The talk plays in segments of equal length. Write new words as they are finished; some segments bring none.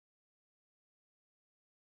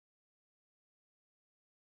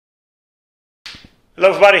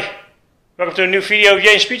Hello everybody, welcome to a new video of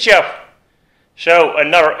James Speed Show. So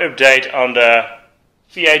another update on the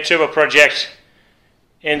V8 Turbo project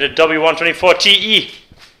in the W124 TE.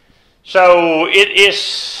 So it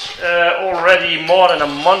is already more than a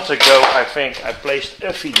month ago, I think, I placed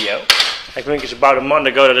a video. I think it's about a month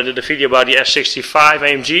ago that I did a video about the S65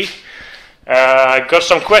 AMG. I got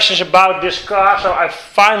some questions about this car, so I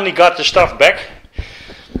finally got the stuff back.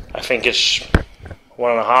 I think it's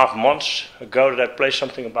 1.5 months ago that I placed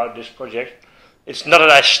something about this project. It's not that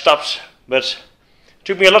I stopped, but it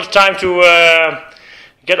took me a lot of time to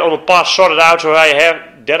get all the parts sorted out so I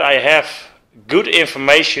have good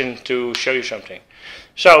information to show you something.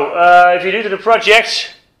 So if you're new to the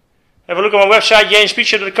project, have a look on my website,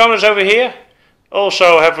 jamesspeedshow.com is over here.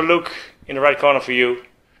 Also have a look in the right corner for you.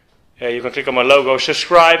 You can click on my logo,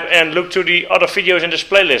 subscribe, and look to the other videos in this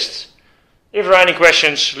playlist. If there are any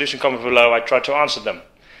questions, leave some comments below, I try to answer them.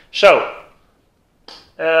 So,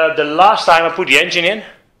 the last time I put the engine in,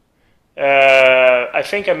 I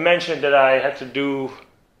think I mentioned that I had to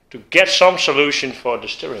get some solution for the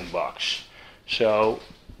steering box. So,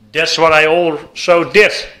 that's what I also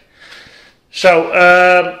did. So,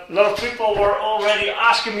 a lot of people were already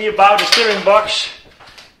asking me about the steering box.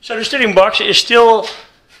 So the steering box is still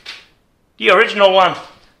the original one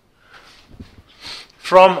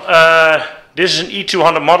from this is an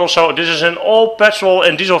E200 model, so this is in all petrol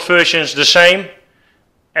and diesel versions the same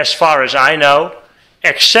as far as I know,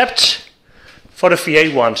 except for the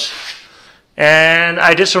V8 ones. And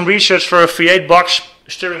I did some research for a V8 box,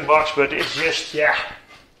 steering box, but it's just, yeah,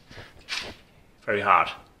 very hard.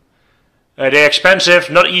 They're expensive,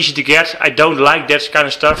 not easy to get. I don't like that kind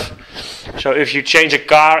of stuff. So if you change a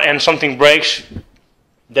car and something breaks,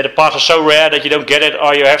 that the parts are so rare that you don't get it,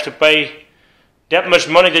 or you have to pay that much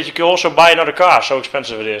money that you can also buy another car, so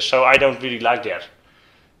expensive it is. So I don't really like that.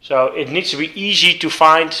 So it needs to be easy to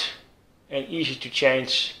find and easy to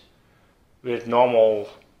change with normal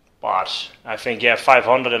parts. I think, yeah,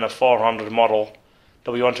 500 and a 400 model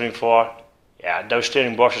W124, yeah, those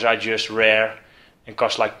steering boxes are just rare and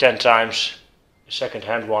cost like 10 times the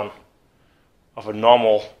second-hand one of a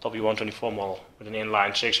normal W124 model with an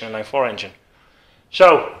inline 6 and inline 4 engine.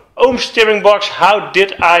 So, ohm steering box, how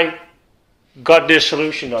did I got this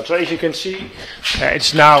solution on? So as you can see,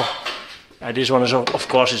 it's now, this one is of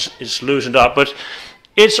course is loosened up, but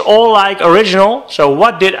it's all like original. So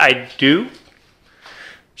what did I do?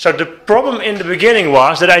 So the problem in the beginning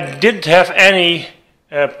was that I didn't have any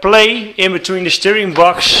play in between the steering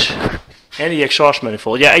box and the exhaust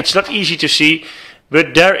manifold. Yeah, it's not easy to see,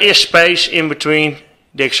 but there is space in between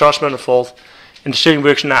the exhaust manifold and the steering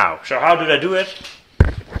box now. So how did I do it?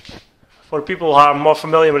 For people who are more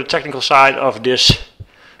familiar with the technical side of this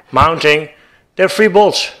mounting, there are 3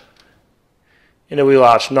 bolts in the wheel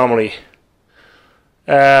arch normally.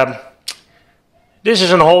 This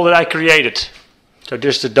is a hole that I created. So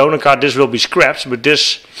this is the donor card, this will be scrapped, but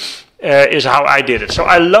this is how I did it. So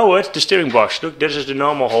I lowered the steering box. Look, this is the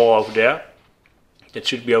normal hole over there. That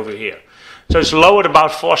should be over here. So it's lowered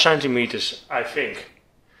about 4 centimeters, I think.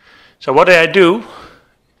 So what did I do?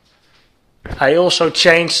 I also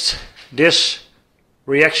changed this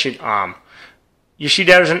reaction arm. You see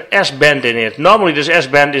there is an S-bend in it. Normally this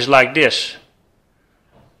S-bend is like this,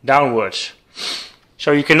 downwards.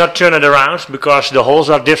 So you cannot turn it around because the holes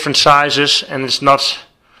are different sizes and it's not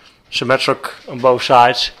symmetric on both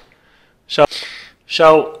sides.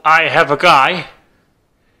 So I have a guy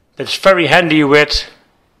that's very handy with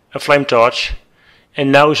a flame torch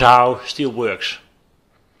and knows how steel works.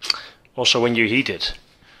 Also when you heat it.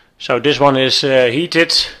 So this one is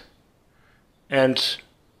heated, and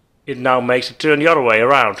it now makes it turn the other way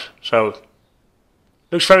around. So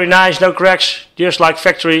looks very nice, no cracks, just like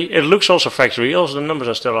factory. It looks also factory, also the numbers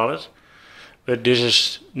are still on it, but this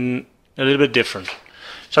is a little bit different.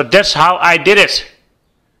 So that's how I did it,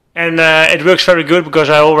 and it works very good because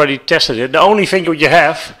I already tested it. The only thing you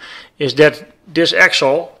have is that this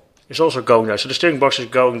axle is also going down, so the steering box is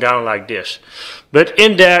going down like this. But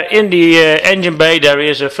in the engine bay there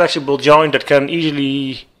is a flexible joint that can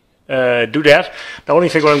easily do that. The only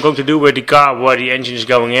thing what I'm going to do with the car where the engine is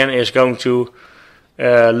going in is going to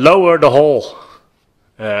lower the hole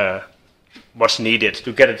what's needed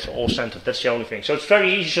to get it all centered. That's the only thing. So it's a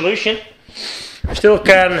very easy solution. Still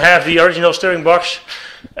can have the original steering box.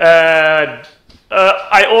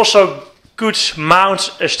 I also could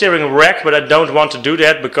mount a steering rack, but I don't want to do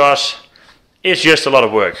that because it's just a lot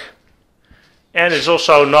of work. And it's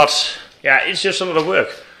also not, yeah, it's just a lot of work.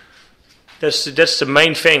 That's the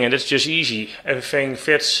main thing, and it's just easy. Everything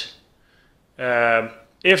fits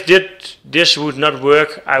if this would not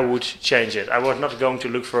work, I would change it. I was not going to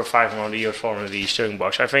look for a 500E or 400E steering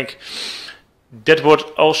box. I think that would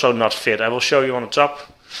also not fit. I will show you on the top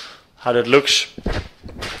how that looks,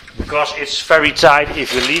 because it's very tight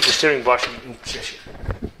if you leave the steering box in position.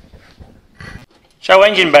 So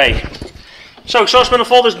engine bay. So exhaust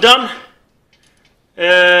manifold is done.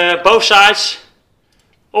 Both sides.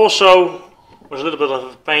 Also was a little bit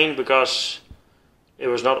of a pain because it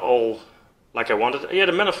was not all like I wanted. Yeah,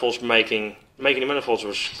 the manifolds making the manifolds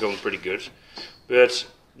was going pretty good, but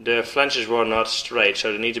the flanges were not straight,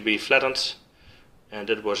 so they need to be flattened, and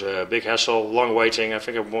that was a big hassle, long waiting. I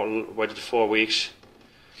think I waited 4 weeks.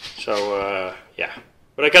 So yeah,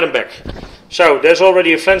 but I got them back. So there's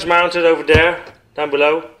already a flange mounted over there, down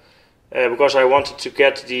below, because I wanted to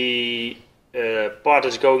get the part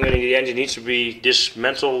that's going in the engine needs to be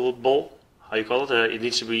dismantleable. How you call it? It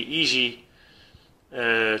needs to be easy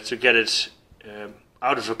to get it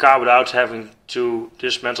out of the car without having to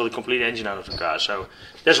dismantle the complete engine out of the car. So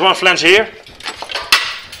there's one flange here.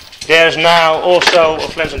 There's now also a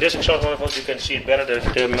flange on this exhaust manifold. You can see it better,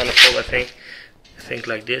 the manifold, I think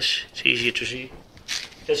like this. It's easier to see.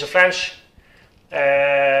 There's a flange.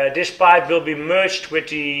 This pipe will be merged with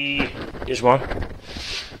this one.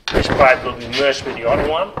 This pipe will be merged with the other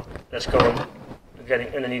one. That's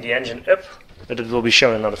getting underneath the engine up, but it will be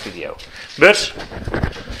shown in another video. But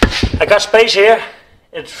I got space here.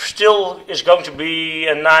 It still is going to be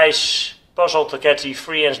a nice puzzle to get the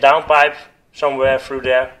 3-inch downpipe somewhere through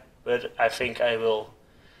there, but I think I will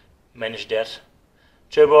manage that.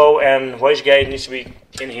 Turbo and wastegate needs to be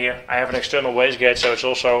in here. I have an external wastegate, so it's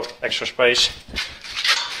also extra space.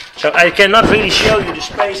 So I cannot really show you the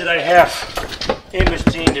space that I have in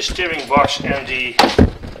between the steering box and the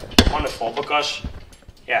manifold, because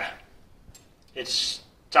yeah, it's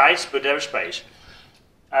tight, but there's space.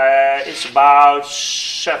 It's about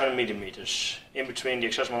 7 millimeters in between the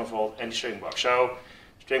exhaust manifold and the steering box. So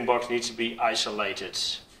the steering box needs to be isolated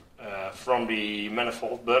from the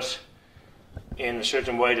manifold, but in a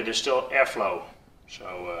certain way that there's still airflow.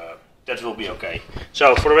 So that will be okay.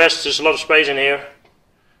 So for the rest, there's a lot of space in here.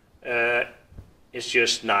 It's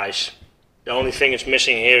just nice. The only thing it's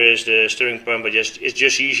missing here is the steering pump, but it's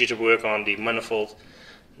just easier to work on the manifold.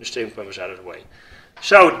 The steering pump is out of the way.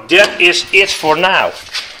 So that is it for now.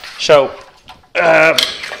 So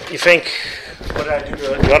you think, what did I do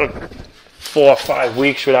the other 4 or 5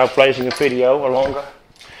 weeks without placing a video or longer?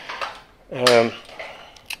 I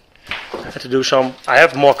had to do some. I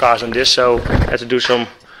have more cars than this, so I had to do some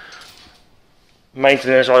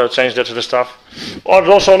maintenance, oil change, that sort of stuff. Ordered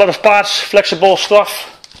also a lot of parts, flexible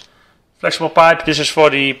stuff. Flexible pipe. This is for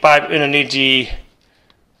the pipe underneath the.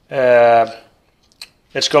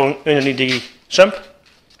 Let's go underneath the sump.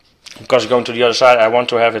 Because going to the other side, I want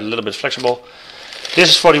to have it a little bit flexible. This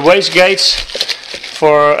is for the wastegates.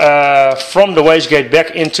 From the wastegate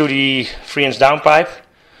back into the 3-inch downpipe.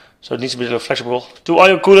 So it needs to be a little flexible. 2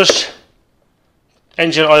 oil coolers.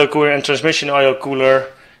 Engine oil cooler and transmission oil cooler.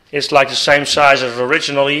 It's like the same size as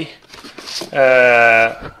originally.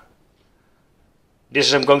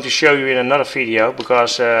 This I'm going to show you in another video,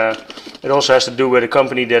 because it also has to do with a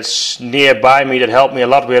company that's nearby me that helped me a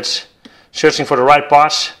lot with searching for the right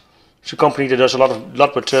parts. It's a company that does a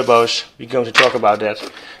lot with turbos. We're going to talk about that.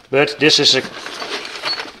 But this is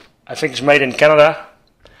I think it's made in Canada.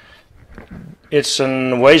 It's a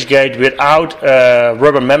wastegate without a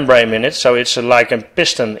rubber membrane in it, so it's like a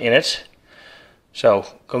piston in it. So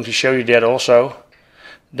I'm going to show you that also.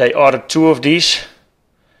 They ordered 2 of these.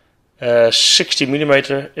 60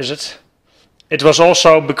 millimeter is it? It was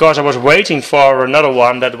also because I was waiting for another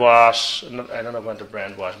one that was, I don't know what the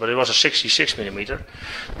brand was, but it was a 66 millimeter.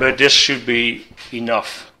 But this should be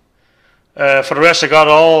enough. For the rest, I got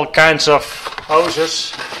all kinds of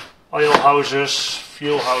hoses, oil hoses,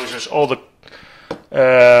 fuel hoses, all the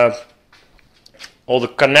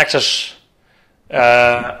connectors.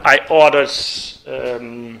 I ordered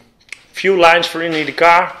fuel lines for in the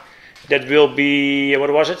car. That will be, what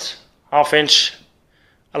was it? 1/2-inch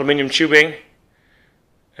aluminium tubing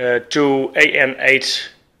to AN8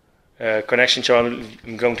 connection. So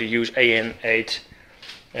I'm going to use AN8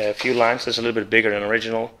 fuel lines. That's a little bit bigger than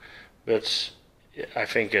original, but I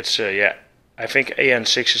think it's yeah. I think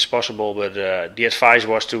AN6 is possible, but the advice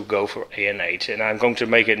was to go for AN8, and I'm going to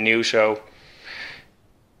make it new. So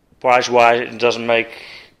price-wise, it doesn't make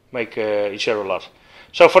each other a lot.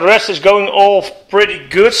 So for the rest, it's going all pretty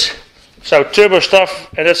good. So turbo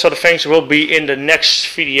stuff and that sort of things will be in the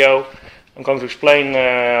next video. I'm going to explain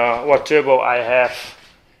what turbo I have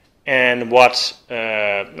and what, the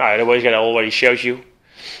wastegate I already showed you.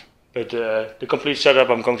 But the complete setup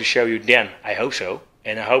I'm going to show you then, I hope so.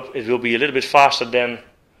 and I hope it will be a little bit faster than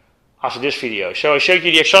after this video. So I showed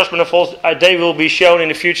you the exhaust manifolds. They will be shown in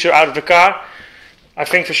the future out of the car, I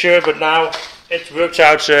think for sure, but now it works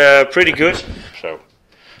out pretty good. So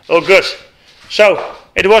all good. So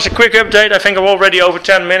it was a quick update. I think I'm already over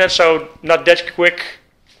 10 minutes, so not that quick.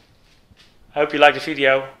 I hope you liked the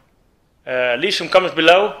video. Leave some comments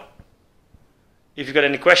below. If you've got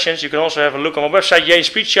any questions, you can also have a look on my website,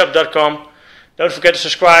 janespeedshop.com. Don't forget to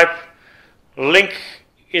subscribe. Link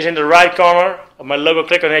is in the right corner of my logo.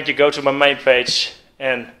 Click on it, you go to my main page,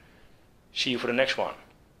 and see you for the next one.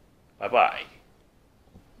 Bye bye.